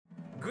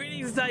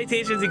Greetings and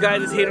salutations, you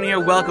guys. It's Hadrian here.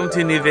 Welcome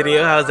to a new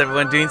video. How's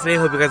everyone doing today?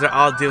 Hope you guys are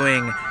all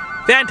doing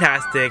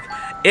fantastic.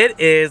 It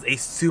is a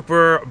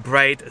super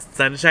bright,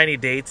 sunshiny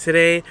day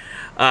today.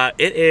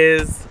 It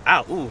is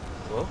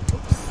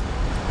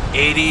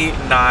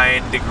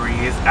 89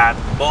 degrees at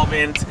the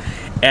moment,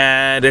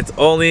 and it's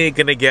only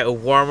gonna get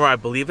warmer. I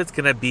believe it's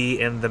gonna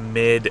be in the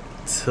mid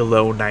to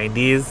low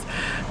 90s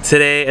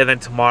today, and then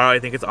tomorrow I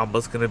think it's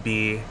almost gonna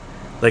be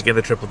like in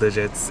the triple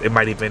digits. It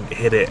might even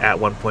hit it at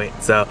one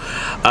point. So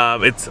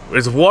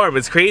it's warm,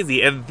 it's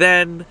crazy, and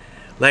then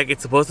like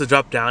it's supposed to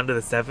drop down to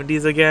the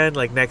 70s again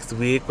like next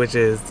week, which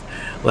is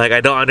like,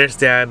 I don't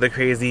understand the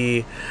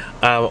crazy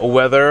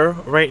weather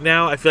right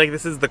now. I feel like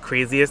this is the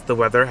craziest the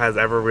weather has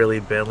ever really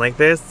been like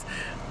this,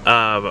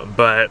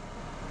 but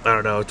I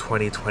don't know,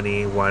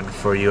 2021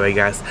 for you, I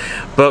guess.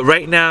 But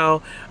right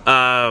now,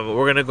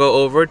 we're gonna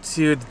go over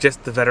to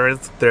just the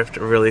Veterans Thrift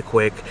really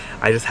quick.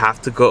 I just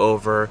have to go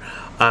over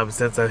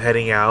since I'm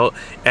heading out,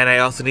 and I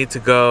also need to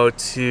go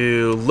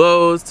to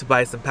Lowe's to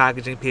buy some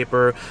packaging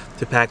paper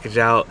to package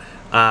out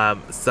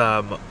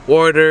some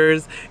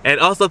orders. And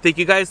also thank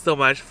you guys so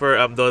much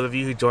for those of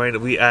you who joined.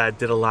 We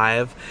did a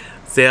live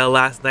sale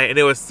last night, and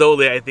it was so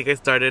late. I think I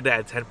started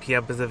at 10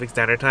 p.m. Pacific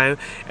Standard Time,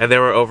 and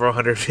there were over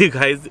 100 of you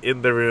guys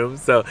in the room,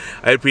 so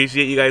I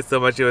appreciate you guys so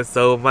much. It was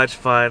so much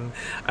fun.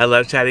 I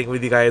love chatting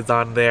with you guys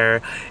on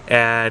there,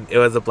 and it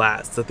was a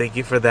blast, so thank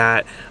you for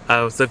that.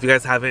 So if you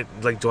guys haven't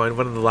like joined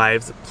one of the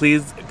lives,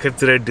 please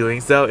consider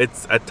doing so.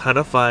 It's a ton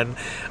of fun.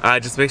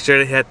 Just make sure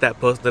to hit that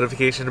post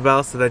notification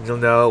bell so that you'll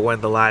know when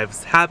the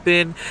lives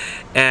happen,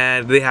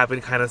 and they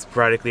happen kind of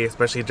sporadically,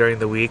 especially during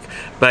the week,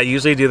 but I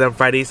usually do them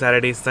Fridays,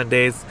 Saturdays,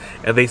 Sundays,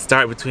 and they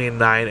start between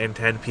 9 and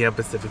 10 p.m.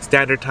 Pacific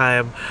Standard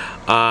Time.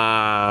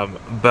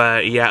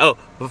 But yeah,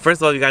 but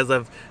first of all, if you guys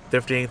love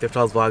thrifting, thrift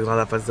hauls, vlogs, and all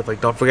that fun stuff, like,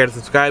 don't forget to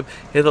subscribe,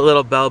 hit the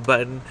little bell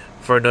button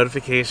for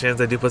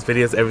notifications. I do post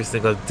videos every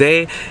single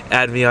day.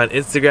 Add me on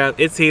Instagram,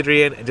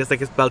 itsHadrian, just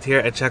like it's spelled here,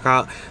 and check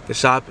out the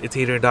shop,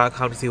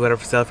 itsHadrian.com, to see whatever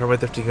for sale for my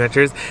thrifting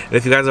ventures. And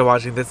if you guys are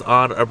watching this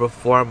on or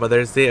before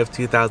Mother's Day of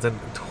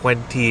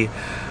 2020,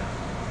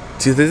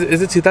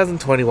 is it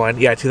 2021?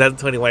 Yeah,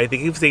 2021. I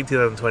think you're saying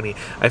 2020.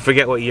 I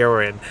forget what year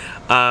we're in.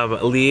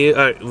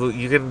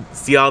 You can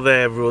see all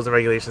the rules and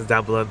regulations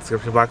down below in the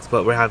description box,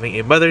 but we're having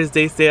a Mother's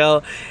Day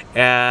sale,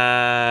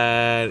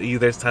 and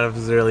there's a ton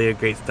of really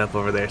great stuff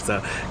over there,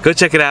 so go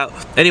check it out.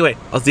 Anyway,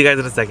 I'll see you guys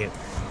in a second.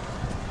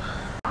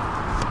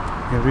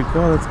 Here we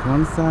go, let's go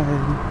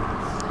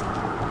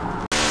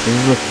inside. This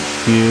is a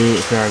cute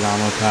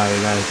Ferragamo towel,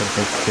 you guys, that's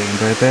like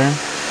stained right there,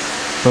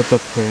 but the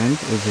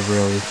print is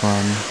really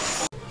fun.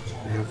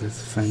 They have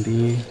this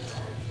Fendi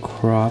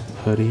crop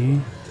hoodie,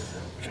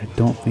 which I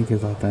don't think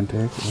is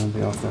authentic, and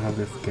they also have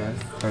this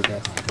Gucci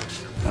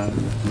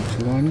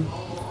one.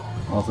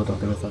 Also don't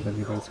think it's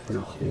authentic, but it's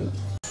pretty cute.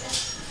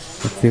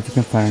 Let's see if we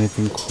can find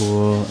anything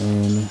cool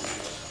in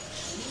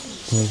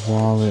the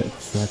wallet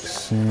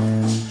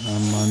section.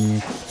 Money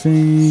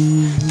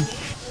exchange.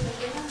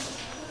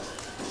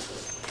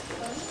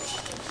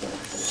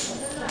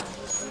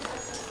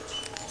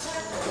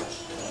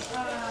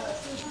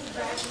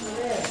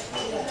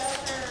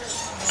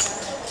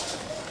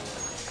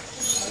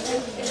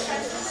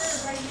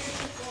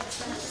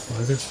 Why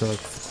is it so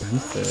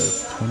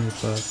expensive? 20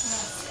 bucks.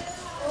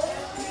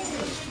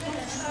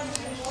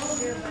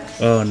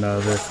 Oh no,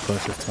 this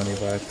clutch is 20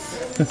 bucks.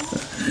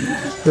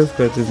 This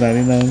clutch is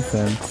 99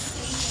 cents.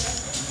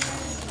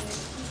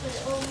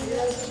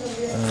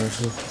 This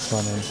is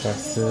fun and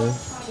festive.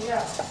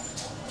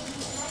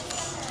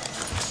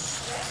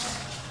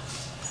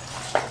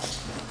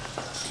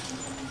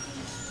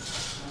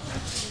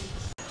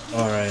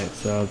 Alright,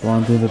 so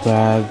going through the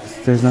bags,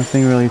 there's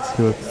nothing really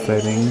too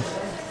exciting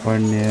or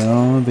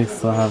new. They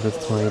still have this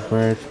toy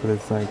birch, but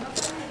it's like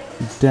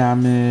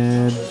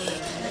damaged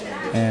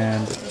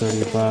and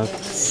 30 bucks.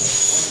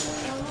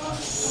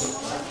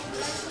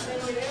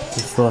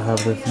 They still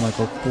have this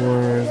Michael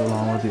Kors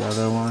along with the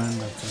other one,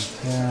 that's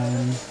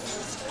in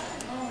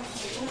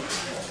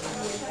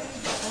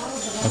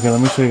 10. Okay,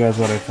 let me show you guys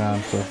what I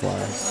found so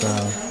far. So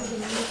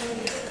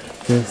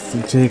this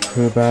J.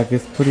 Crew bag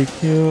is pretty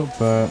cute,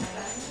 but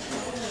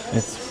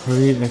it's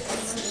pretty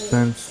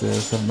expensive,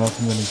 so I don't know if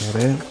I'm gonna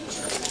get it.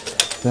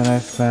 Then I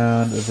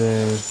found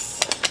this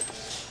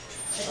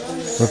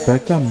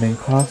Rebecca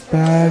Minkoff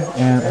bag,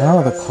 and I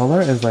don't know, the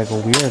color is like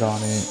weird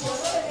on it.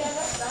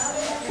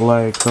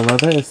 Like, the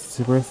leather is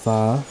super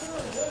soft.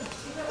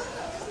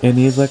 It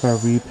needs like a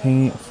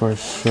repaint for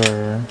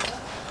sure.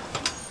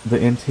 The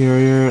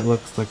interior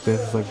looks like this,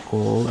 is like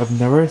gold. I've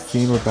never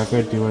seen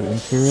Rebecca do an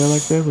interior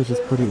like this, which is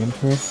pretty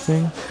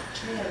interesting.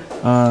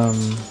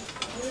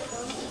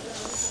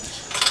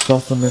 It's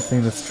also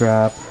missing the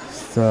strap,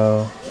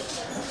 so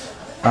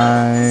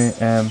I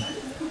don't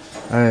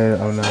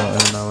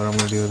know what I'm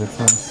gonna do with this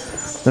one.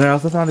 Then I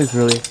also found these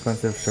really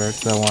expensive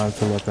shirts that I wanted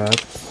to look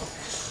at.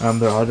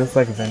 They're all just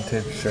like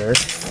vintage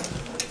shirts.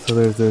 So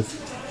there's this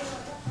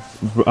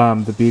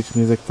the Beach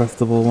Music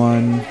Festival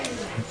one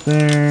right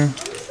there.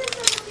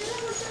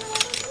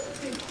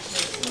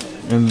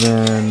 And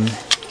then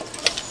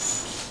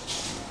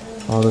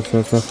All the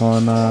shirts are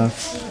falling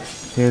off.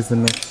 Here's the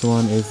next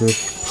one, is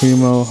this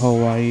Primo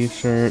Hawaii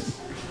shirt.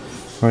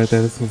 Right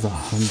there, this was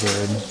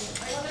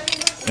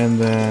 100. And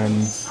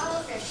then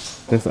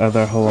this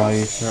other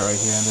Hawaii shirt right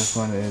here, and this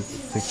one is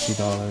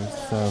 $60.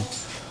 So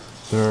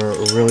they're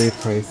really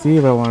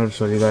pricey, but I wanted to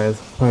show you guys.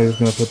 Probably just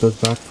gonna put those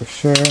back for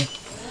sure.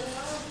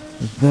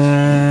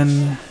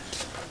 Then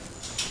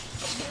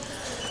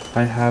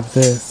I have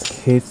this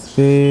Kate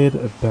Spade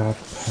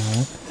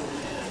backpack.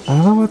 I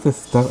don't know what this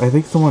stuff, I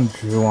think someone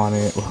drew on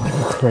it with like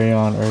a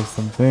crayon or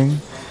something.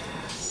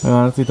 I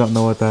honestly don't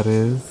know what that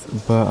is,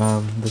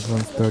 but this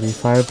one's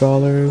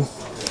 $35.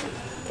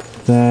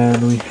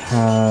 Then we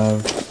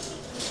have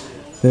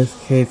this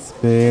Kate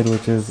Spade,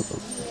 which is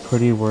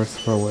pretty worse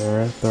for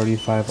wear,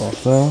 $35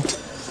 also.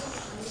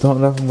 Don't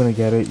know if I'm gonna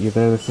get it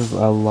either. This is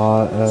a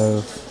lot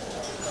of,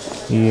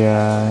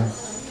 yeah.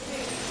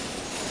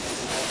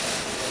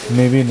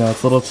 Maybe no,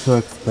 it's a little too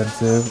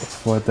expensive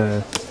for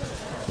the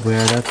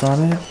wear that's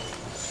on it.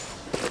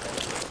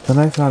 Then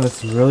I found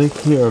this really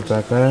cute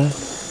Rebecca.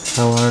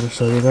 I wanted to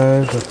show you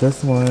guys, but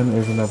this one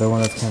is another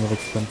one that's kind of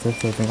expensive,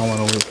 so I think I want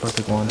to wait for it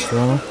to go on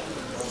sale.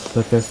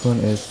 But this one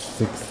is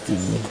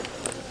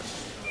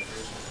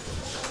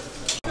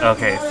 $60.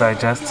 Okay, so I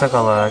just took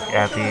a look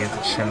at these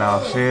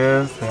Chanel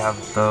shoes. They have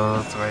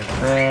those right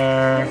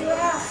there.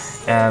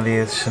 And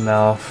these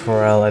Chanel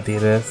Pharrell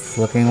Adidas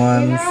looking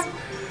ones.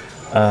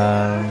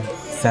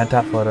 Sent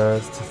out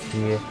photos to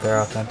see if they're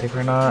authentic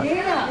or not.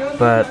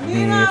 But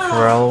the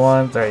Pharrell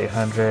ones are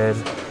 800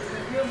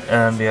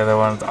 and the other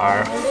ones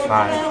are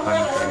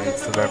 500,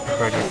 so they're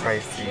pretty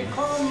pricey.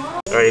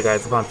 Alright you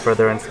guys, upon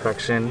further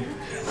inspection,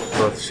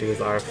 both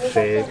shoes are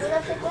fake.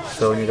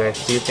 So when you guys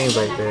see things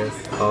like this,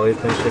 always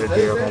make sure to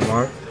do your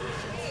homework.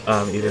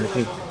 Even if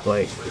you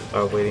like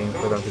are waiting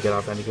for them to get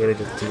authenticated,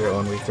 just do your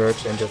own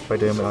research. And just by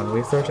doing my own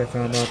research, I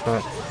found out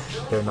that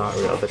they're not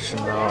real. The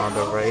Chanel on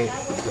the right,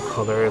 the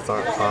colors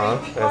are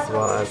off, as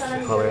well as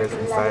the colors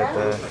inside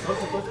the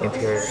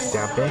interior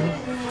stamping.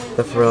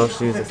 The Pharrell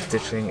shoes, the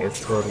stitching is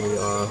totally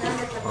off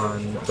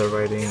on the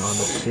writing on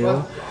the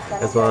shoe,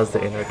 as well as the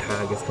inner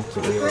tag is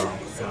completely wrong.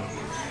 So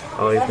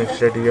always make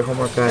sure to do your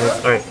homework, guys.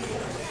 Alright,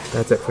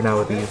 that's it for now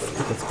with these.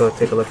 Let's go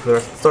take a look at the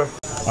rest of the store.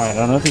 Alright, I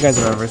don't know if you guys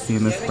have ever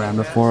seen this brand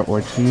before,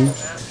 Orchi,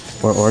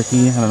 or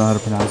Orki, I don't know how to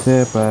pronounce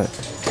it, but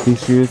these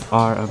shoes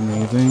are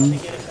amazing.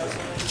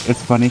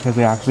 It's funny because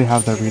they actually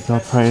have the retail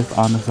price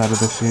on the side of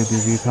the shoe.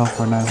 These retail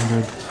for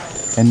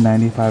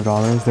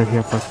 $995. They're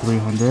here for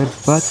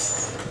 $300, but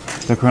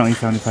they're currently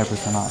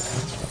 75% off.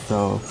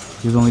 So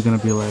it's only gonna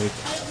be like,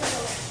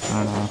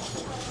 I don't know,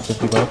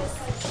 $50.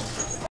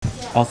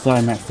 Also, I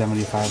meant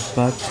 $75,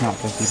 not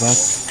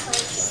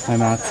 $50. My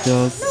math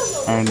skills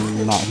are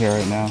not here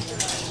right now.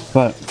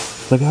 But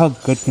look at how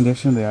good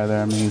condition they are.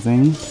 They're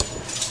amazing.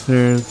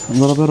 There's a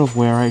little bit of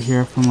wear right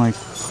here from like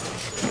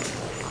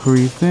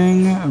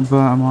creasing, but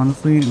I'm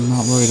honestly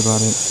not worried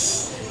about it.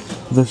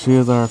 The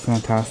shoes are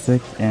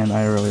fantastic and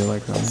I really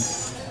like them.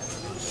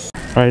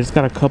 Alright, I just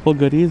got a couple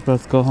goodies, but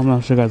let's go home and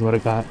I'll show you guys what I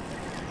got.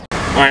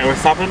 Alright, we're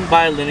stopping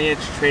by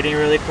Lineage Trading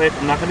really quick.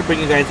 I'm not going to bring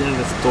you guys into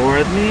the store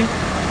with me,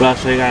 but I'll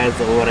show you guys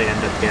what I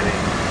end up getting.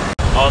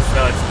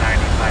 Also, it's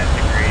 95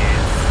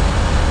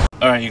 degrees.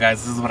 Alright you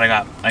guys, this is what I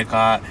got. I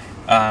got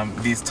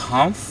these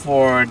Tom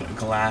Ford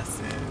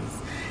glasses.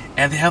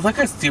 And they have like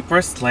a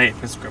super slight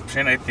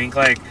prescription. I think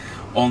like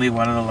only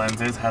one of the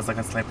lenses has like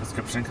a slight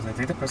prescription, because I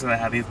think the person that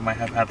had these might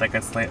have had like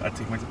a slight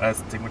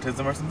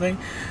astigmatism or something.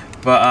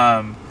 But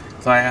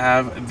so I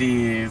have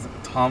these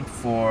Tom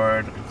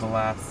Ford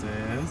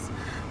glasses,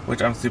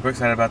 which I'm super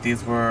excited about.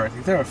 These were, I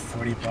think they were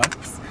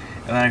 $40.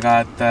 And then I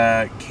got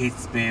the Kate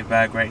Spade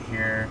bag right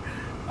here.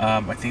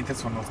 I think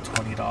this one was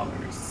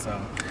 $20. So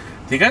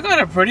I think I got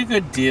a pretty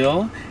good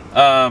deal.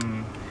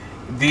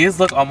 These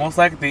look almost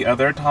like the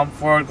other Tom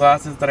Ford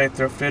glasses that I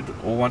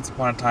thrifted once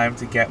upon a time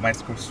to get my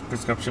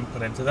prescription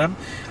put into them.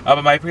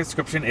 But my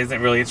prescription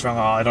isn't really strong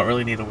at all. I don't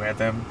really need to wear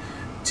them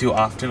too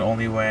often,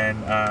 only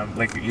when,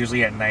 like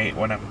usually at night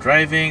when I'm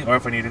driving, or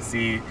if I need to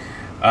see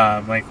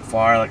like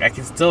far. Like I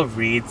can still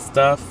read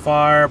stuff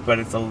far, but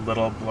it's a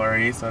little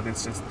blurry, so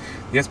it's just,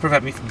 they just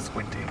prevent me from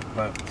squinting.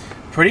 But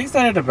pretty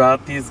excited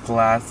about these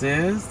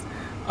glasses.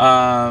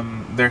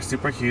 They're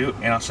super cute,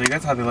 and I'll show you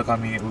guys how they look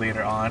on me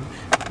later on.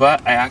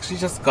 But I actually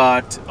just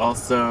got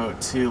also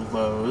 2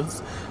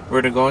 Lowe's.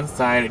 We're gonna go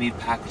inside. I need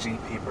packaging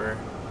paper.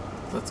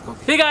 Let's go.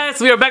 Hey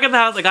guys, we are back in the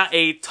house. I got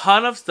a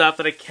ton of stuff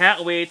that I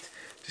can't wait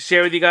to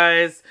share with you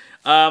guys.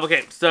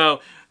 Okay,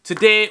 so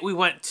today we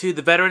went to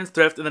the Veterans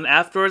Thrift, and then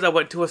afterwards I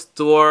went to a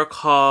store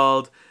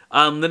called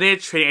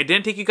Lineage Trading. I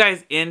didn't take you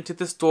guys into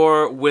the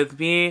store with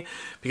me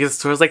because the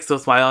store's like so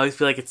small. I always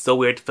feel like it's so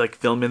weird to like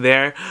film in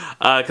there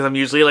because I'm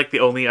usually like the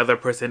only other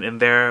person in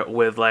there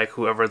with like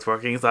whoever's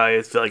working, so I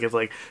always feel like it's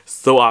like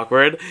so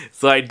awkward.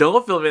 So I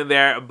don't film in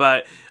there,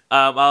 but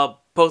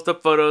I'll post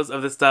up photos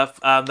of the stuff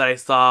that I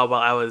saw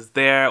while I was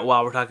there,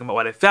 while we're talking about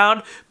what I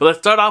found. But let's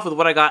start off with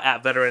what I got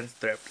at Veterans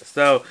Thrift.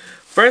 So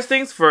first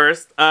things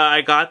first,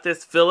 I got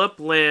this Phillip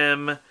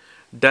Lim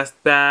dust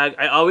bag.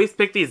 I always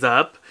pick these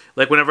up.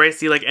 Like whenever I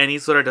see like any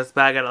sort of dust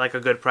bag at like a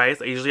good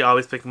price, I usually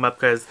always pick them up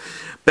because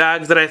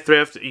bags that I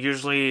thrift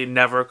usually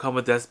never come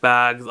with dust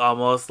bags.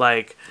 Almost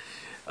like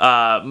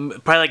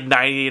probably like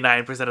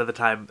 99% of the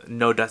time,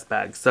 no dust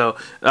bags. So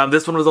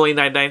this one was only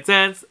 99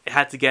 cents. I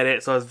had to get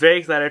it, so I was very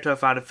excited to have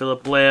found a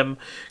Phillip Lim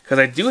because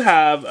I do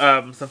have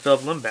some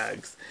Phillip Lim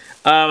bags.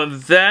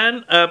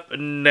 Then up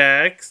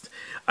next,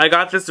 I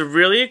got this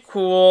really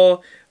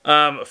cool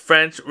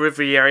French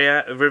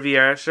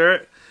Riviera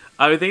shirt.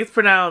 I think it's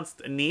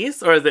pronounced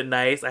Nice, or is it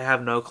nice? I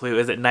have no clue.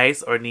 Is it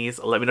nice or Nice?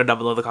 Let me know down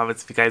below in the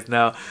comments if you guys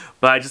know.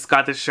 But I just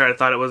got this shirt. I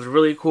thought it was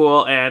really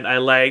cool, and I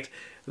liked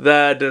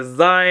the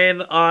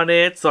design on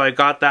it, so I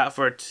got that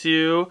for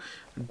 $2.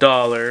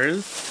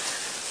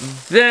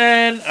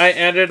 Then I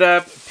ended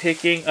up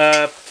picking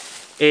up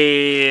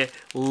a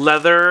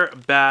leather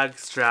bag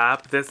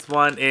strap. This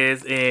one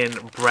is in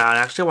brown.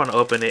 Actually, I want to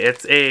open it.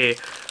 It's a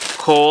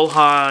Cole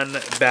Haan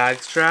bag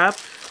strap.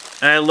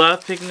 And I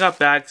love picking up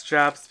bag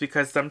straps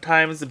because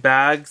sometimes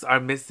bags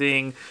are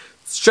missing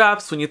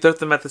straps when you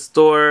thrift them at the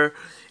store.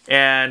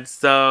 And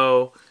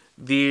so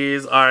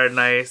these are a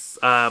nice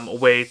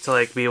way to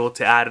like be able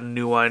to add a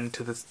new one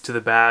to the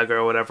bag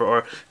or whatever. Or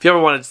if you ever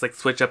want to just like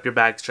switch up your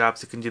bag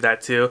straps, you can do that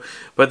too.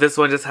 But this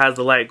one just has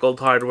the light gold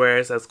hardware.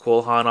 It says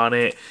Cole Haan on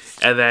it.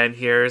 And then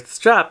here's the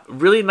strap.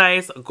 Really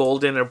nice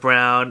golden or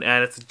brown,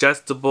 and it's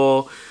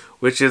adjustable,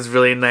 which is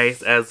really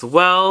nice as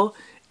well.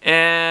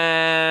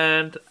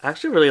 And I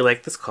actually really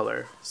like this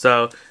color.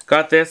 So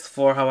got this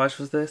for, how much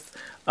was this?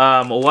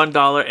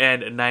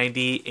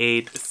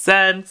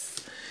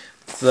 $1.98.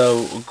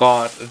 So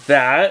got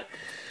that.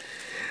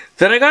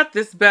 Then I got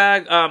this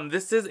bag.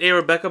 This is a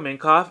Rebecca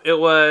Minkoff. It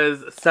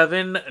was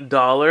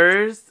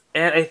 $7.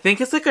 And I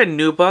think it's like a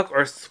nubuck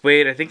or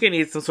suede. I think it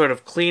needs some sort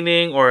of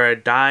cleaning or a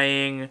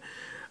dyeing.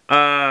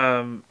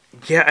 Yeah,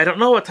 I don't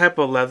know what type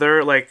of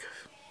leather. Like,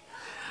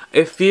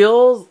 it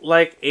feels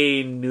like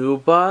a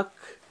nubuck,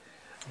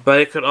 but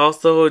it could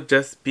also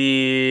just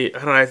be, I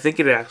don't know, I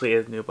think it actually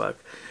is nubuck.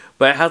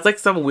 But it has like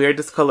some weird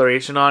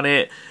discoloration on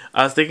it.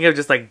 I was thinking of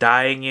just like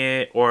dyeing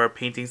it or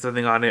painting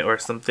something on it or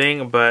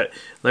something. But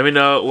let me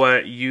know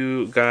what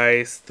you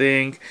guys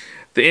think.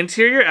 The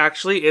interior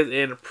actually is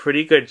in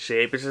pretty good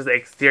shape. It's just the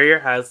exterior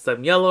has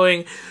some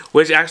yellowing,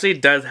 which actually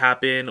does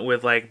happen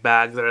with like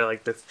bags that are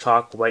like this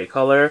chalk white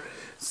color.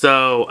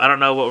 So I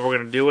don't know what we're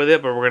going to do with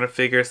it, but we're going to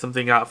figure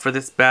something out for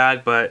this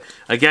bag. But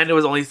again, it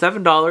was only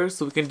 $7,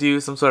 so we can do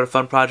some sort of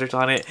fun project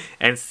on it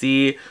and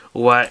see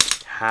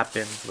what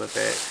happens with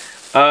it.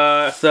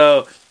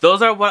 So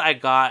those are what I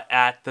got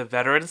at the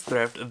Veterans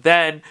Thrift.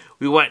 Then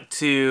we went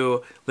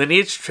to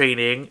Lineage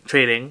Trading.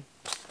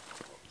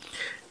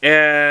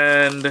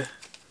 And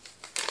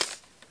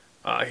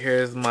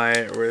here's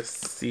my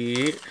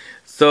receipt.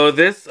 So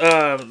this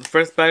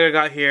first bag I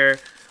got here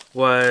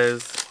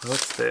was,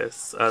 what's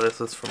this? This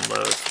was from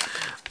Lowe's.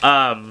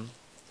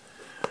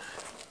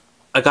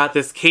 I got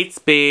this Kate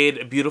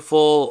Spade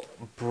beautiful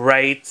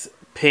bright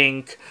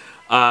pink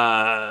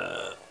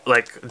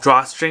like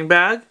drawstring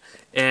bag,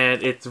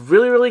 and it's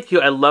really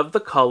cute. I love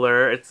the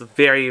color. It's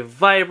very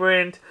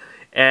vibrant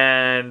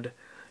and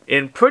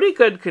in pretty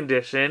good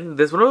condition.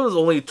 This one was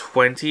only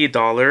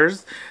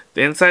 $20.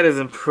 The inside is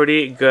in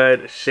pretty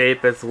good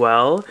shape as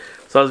well.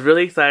 So I was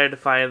really excited to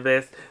find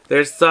this.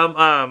 There's some,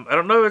 I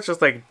don't know if it's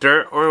just like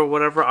dirt or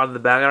whatever on the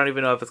bag. I don't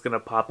even know if it's going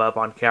to pop up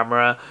on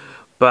camera.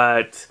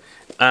 But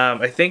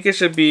I think it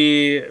should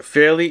be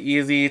fairly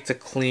easy to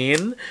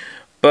clean.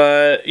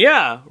 But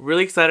yeah,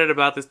 really excited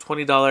about this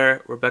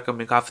 $20 Rebecca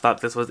Minkoff. I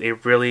thought this was a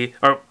really,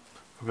 or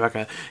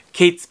Rebecca,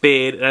 Kate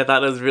Spade. And I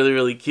thought it was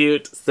really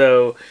cute.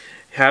 So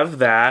have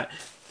that.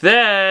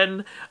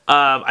 Then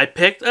I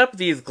picked up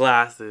these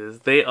glasses.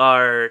 They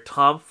are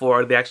Tom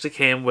Ford. They actually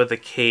came with a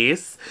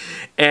case,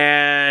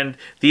 and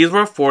these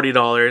were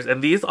 $40.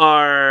 And these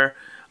are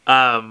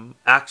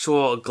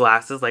actual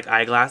glasses, like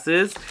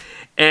eyeglasses.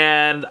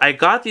 And I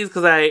got these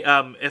because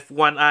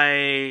when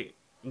I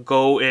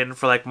go in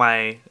for like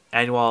my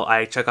annual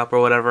eye checkup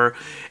or whatever,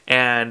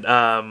 and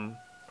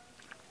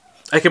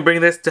I can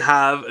bring this to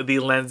have the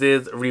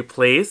lenses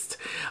replaced.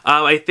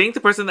 I think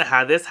the person that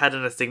had this had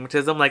an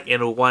astigmatism like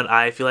in one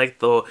eye. I feel like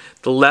the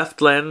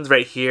left lens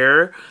right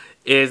here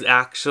is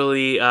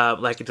actually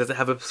like it doesn't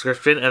have a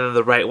prescription, and then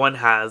the right one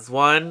has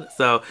one.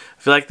 So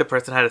I feel like the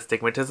person had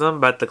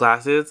astigmatism, but the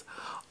glasses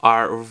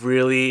are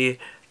really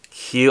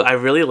cute. I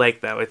really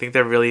like them. I think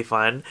they're really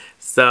fun.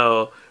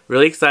 So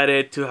really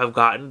excited to have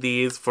gotten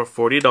these for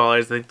 $40.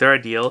 I think they're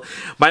a deal.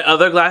 My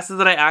other glasses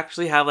that I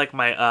actually have, like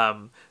my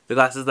the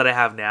glasses that I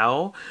have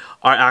now,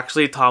 are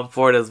actually Tom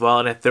Ford as well,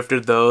 and I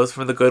thrifted those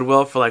from the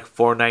Goodwill for like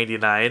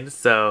 $4.99.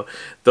 So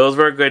those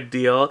were a good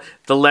deal.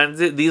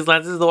 These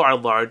lenses though are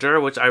larger,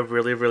 which I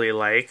really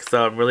like.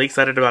 So I'm really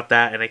excited about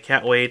that, and I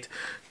can't wait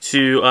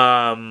to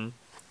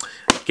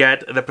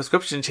get the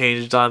prescription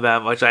changed on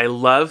them, which I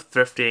love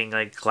thrifting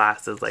like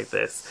glasses like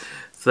this,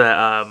 so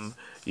that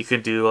you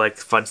can do like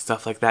fun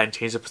stuff like that and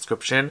change the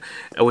prescription,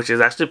 which is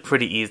actually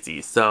pretty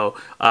easy. So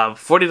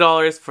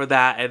 $40 for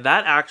that, and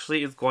that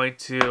actually is going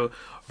to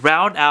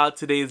round out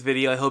today's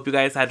video. I hope you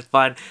guys had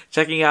fun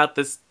checking out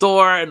the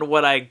store and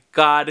what I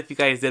got. If you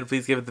guys did,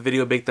 please give the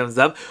video a big thumbs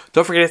up.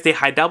 Don't forget to say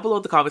hi down below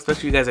in the comments,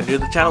 especially if you guys are new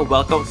to the channel.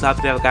 Welcome. So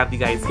happy to have you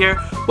guys here.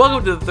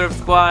 Welcome to the Thrift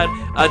Squad.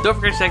 Don't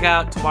forget to check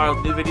out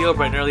tomorrow's new video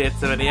bright and early at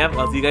 7 a.m.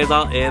 I'll see you guys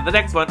all in the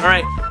next one.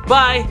 Alright,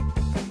 bye!